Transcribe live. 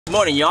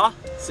Morning, y'all.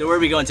 So where are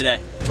we going today?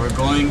 We're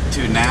going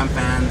to Nam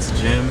Phan's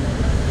gym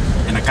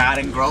in a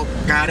Garden Grove.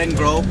 Garden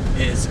Grove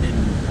is in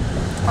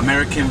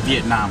American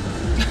Vietnam.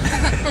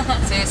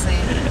 Seriously,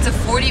 it's a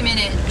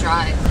 40-minute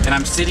drive. And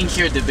I'm sitting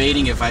here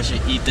debating if I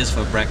should eat this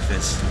for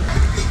breakfast.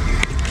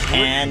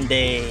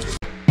 Candy.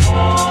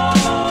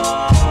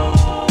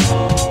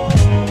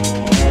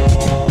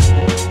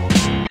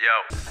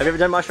 Have you ever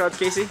done martial arts,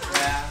 Casey?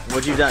 Yeah.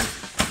 What'd you done?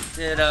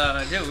 Did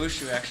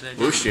wushu actually.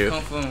 Wushu?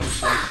 Kung Fu and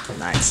wushu.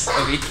 Nice.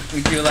 So we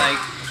do like,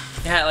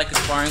 we had like a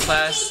sparring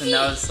class, and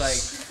that was like,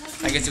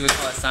 I guess you would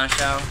call it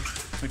sanshao,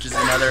 which is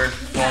another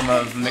form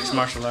of mixed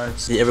martial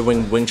arts. Did you ever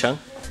Wing Chun?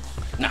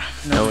 Nah,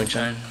 no Wing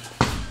Chun.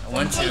 I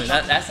want to.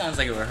 That sounds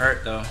like it would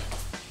hurt though.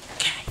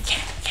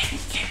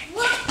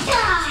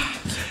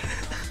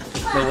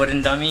 The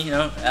wooden dummy, you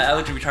know? I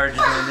looked retarded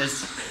doing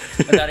this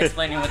without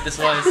explaining what this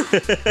was.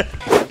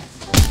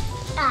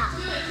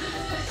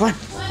 Come on.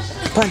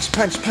 Punch,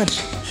 punch, punch,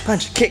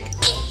 punch, kick.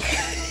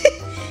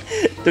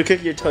 Don't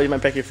kick your toe, you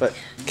might break your foot.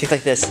 Kick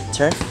like this.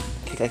 Turn.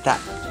 Kick like that.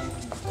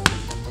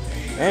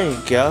 There you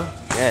go.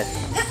 Good.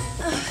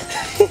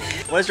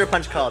 What is your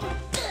punch called?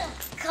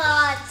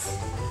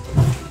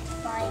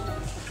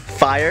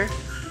 Fire?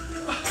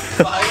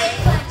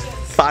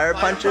 Fire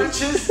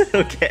punches?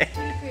 Okay.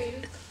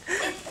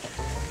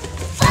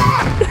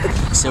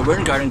 So we're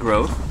in Garden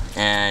Grove,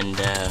 and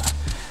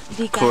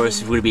of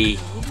course we're going to be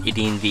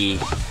eating the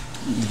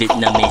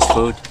Vietnamese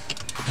food.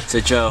 So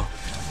Joe,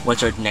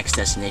 what's our next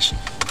destination?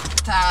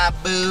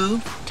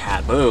 Taboo.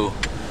 Taboo.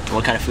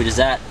 What kind of food is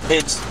that?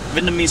 It's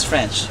Vietnamese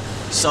French.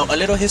 So a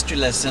little history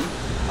lesson.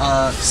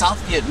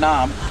 South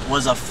Vietnam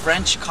was a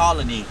French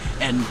colony,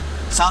 and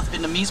South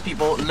Vietnamese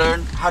people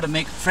learned how to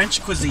make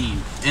French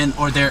cuisine,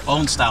 or their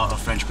own style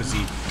of French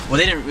cuisine. Well,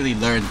 they didn't really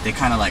learn, they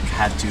kind of like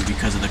had to,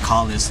 because of the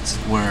colonists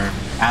were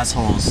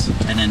assholes,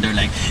 and then they're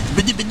like,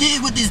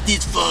 what is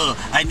this for?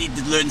 I need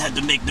to learn how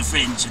to make the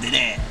French.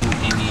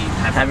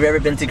 Have you ever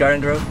been to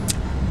Garden Grove?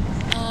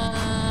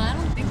 I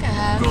don't think I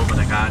have. Grove of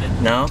the Garden.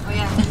 No? Oh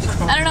yeah.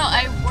 I don't know,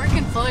 I work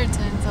in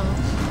Fullerton, so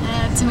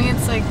to me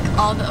it's like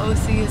all the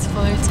OC is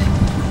Fullerton.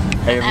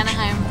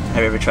 Anaheim.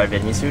 Have you ever tried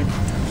Vietnamese food?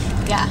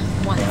 Yeah,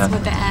 once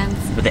with the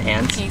ants. With the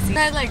ants? Casey. I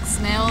had like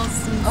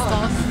snails and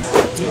stuff.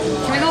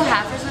 Can we go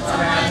halfers with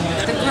someone?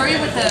 The curry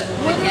with the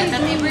baguette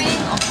that they bring?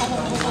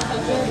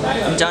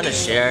 I'm down to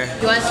share.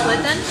 You want to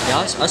split then? Yeah,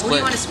 I'll split. What do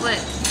you want to split?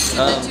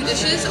 The two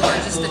dishes or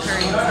just the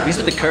curry? These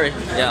with the curry.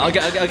 Yeah, I'll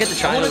get the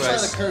triangle rice. I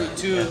want to try the curry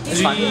too.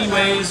 It's fine. 3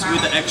 ways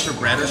with the extra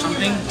bread or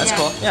something. That's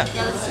cool. Yeah.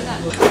 Yeah, let's do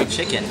that. Curry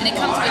chicken. And it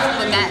comes with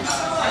baguette.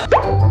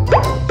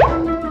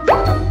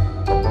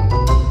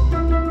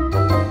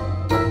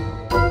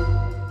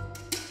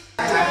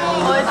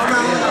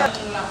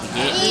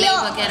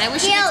 I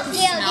wish you could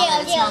smell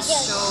it. It smells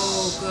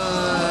so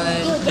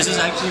good. This is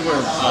actually where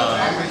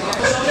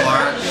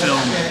Bart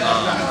filmed.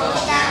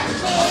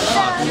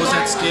 What was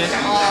that skit?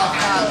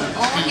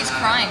 Oh, he's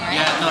crying,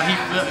 right?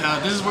 Yeah, no,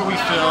 this is where we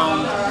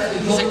filmed.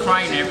 He's like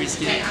crying in every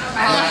skit.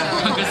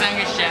 Uncle Sam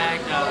gets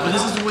shagged. But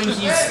this is when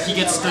he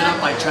gets stood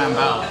up by Tran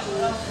Bao.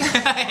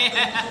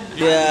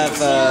 We have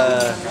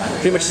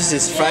pretty much this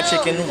is fried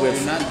chicken with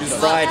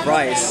fried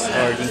rice,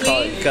 or you can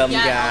call it cơm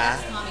gà.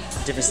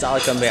 Different style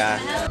of cơm gà.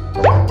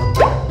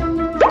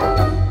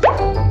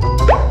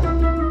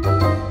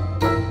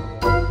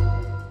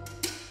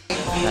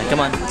 Come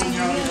on.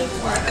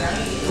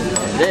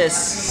 This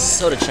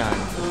soda chan.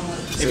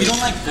 If you don't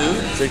like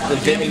food, it's like the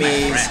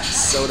Vietnamese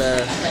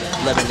soda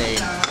lemonade.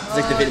 It's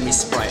like the Vietnamese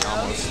Sprite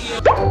almost.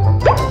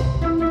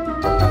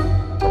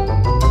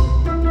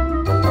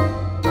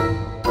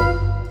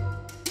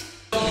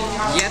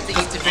 You have to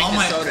eat to drink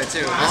the soda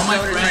too. All my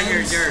soda's right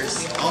here is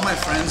yours. All my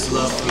friends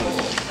love food.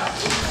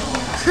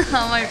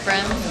 All my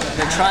friends.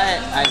 Then try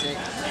it, Isaac.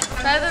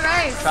 Try the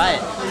rice. Try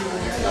it.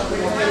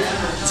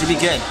 It's gonna be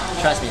good.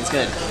 Trust me, it's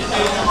good.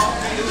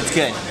 It's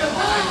good.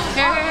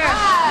 Here.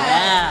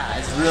 Yeah,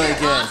 it's really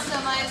good.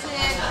 Awesome,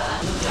 Isaac.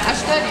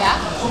 That's good, yeah?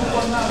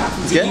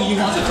 It's good? You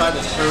have to try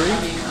this curry.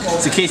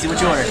 So Casey, what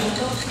you ordered?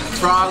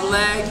 Frog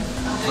leg.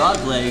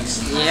 Frog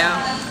legs.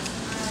 Yeah.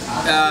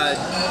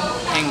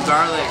 And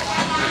garlic.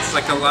 It's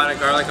like a lot of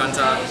garlic on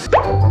top.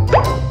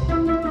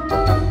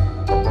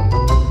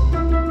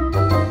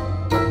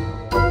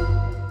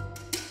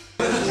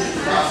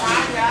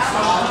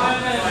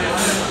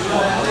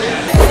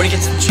 We're gonna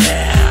get some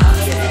jam.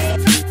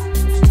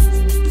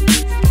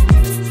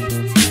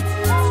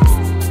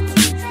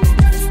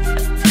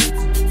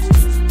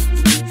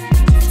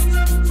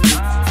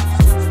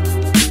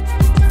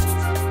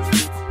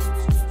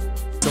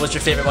 So what's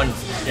your favorite one?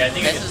 Yeah, I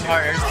think this is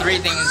hard. There's 3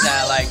 things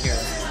that I like here.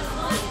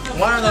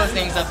 One of those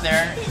things up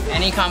there,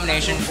 any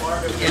combination,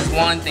 is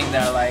one thing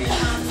that I like.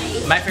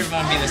 My favorite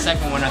one would be the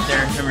second one up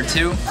there, number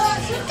 2.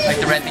 Like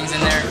the red things in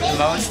there the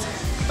most.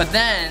 But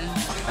then,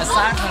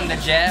 aside from the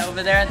jet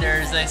over there,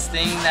 there's this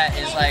thing that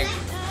is like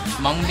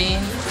mung bean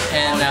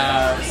and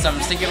some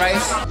sticky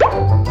rice.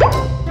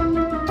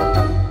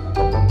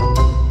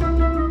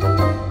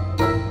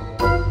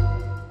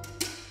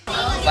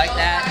 Like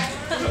that.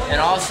 And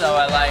also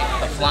I like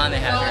the flan they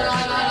have here.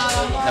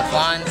 The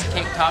flan's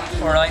cake top,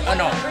 or like, oh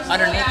no,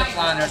 underneath the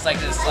flan there's like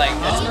this like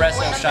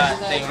espresso shot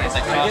thing. It's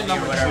like coffee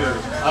or whatever.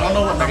 I don't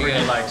know what number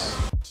he likes.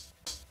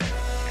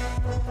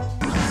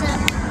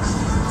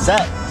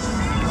 Sup?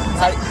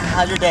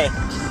 How's your day?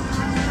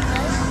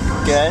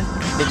 Good.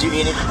 Did you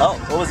eat it? Oh,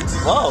 what was it?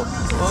 Whoa,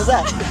 what was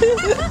that?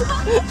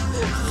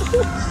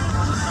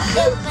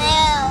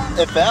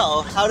 It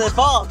fell. How did it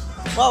fall?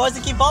 Wow, why does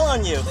it keep falling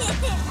on you?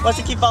 Why does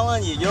it keep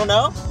falling on you? You don't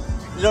know?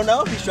 You don't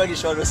know? He shrugged his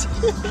shoulders.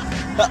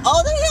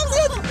 Oh, there he is!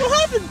 What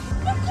happened?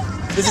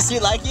 Does the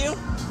seat like you?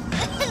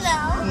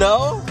 No.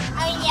 No?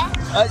 Yeah.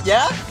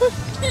 Yeah?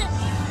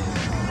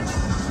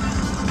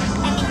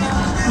 I mean,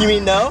 no. You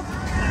mean no?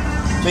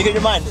 Make up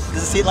your mind. Does the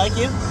seat like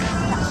you?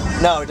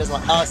 No, it doesn't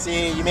like. Oh,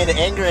 see, you made it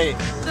angry.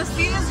 The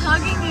seat is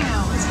hugging you.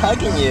 It's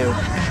hugging you.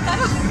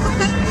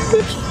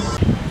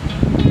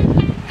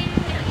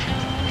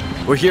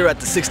 We're here at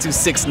the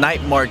 626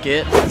 night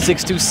market.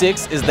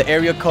 626 is the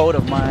area code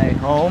of my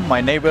home, my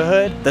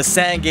neighborhood, the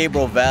San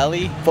Gabriel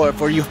Valley.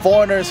 For you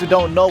foreigners who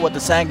don't know what the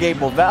San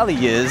Gabriel Valley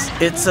is,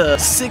 it's a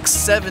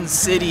 6-7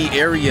 city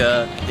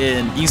area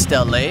in East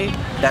LA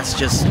that's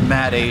just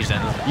mad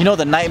Asian. You know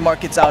the night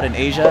markets out in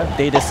Asia?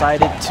 They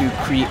decided to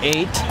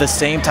create the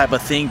same type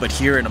of thing but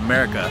here in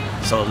America.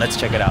 So let's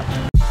check it out.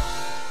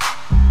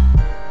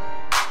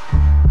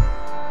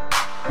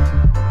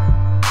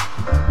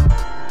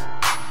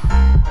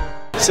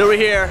 So we're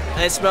here,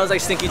 and it smells like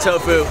stinky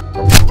tofu.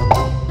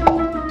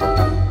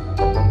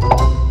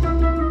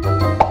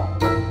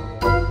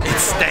 It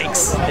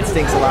stinks. It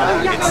stinks a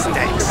lot. It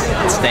stinks.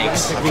 It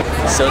stinks.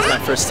 So it's my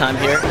first time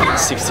here,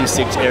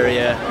 626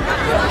 area.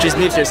 Just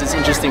moved here, so it's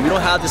interesting. We don't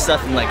have this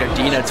stuff in like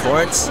Gardena,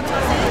 Torrance.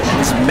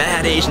 There's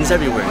mad Asians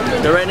everywhere.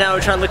 But right now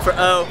we're trying to look for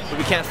O, but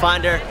we can't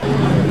find her.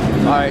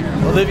 Alright,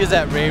 Olivia's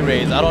at Ray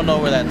Ray's. I don't know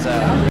where that's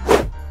at.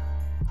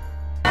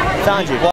 Found you.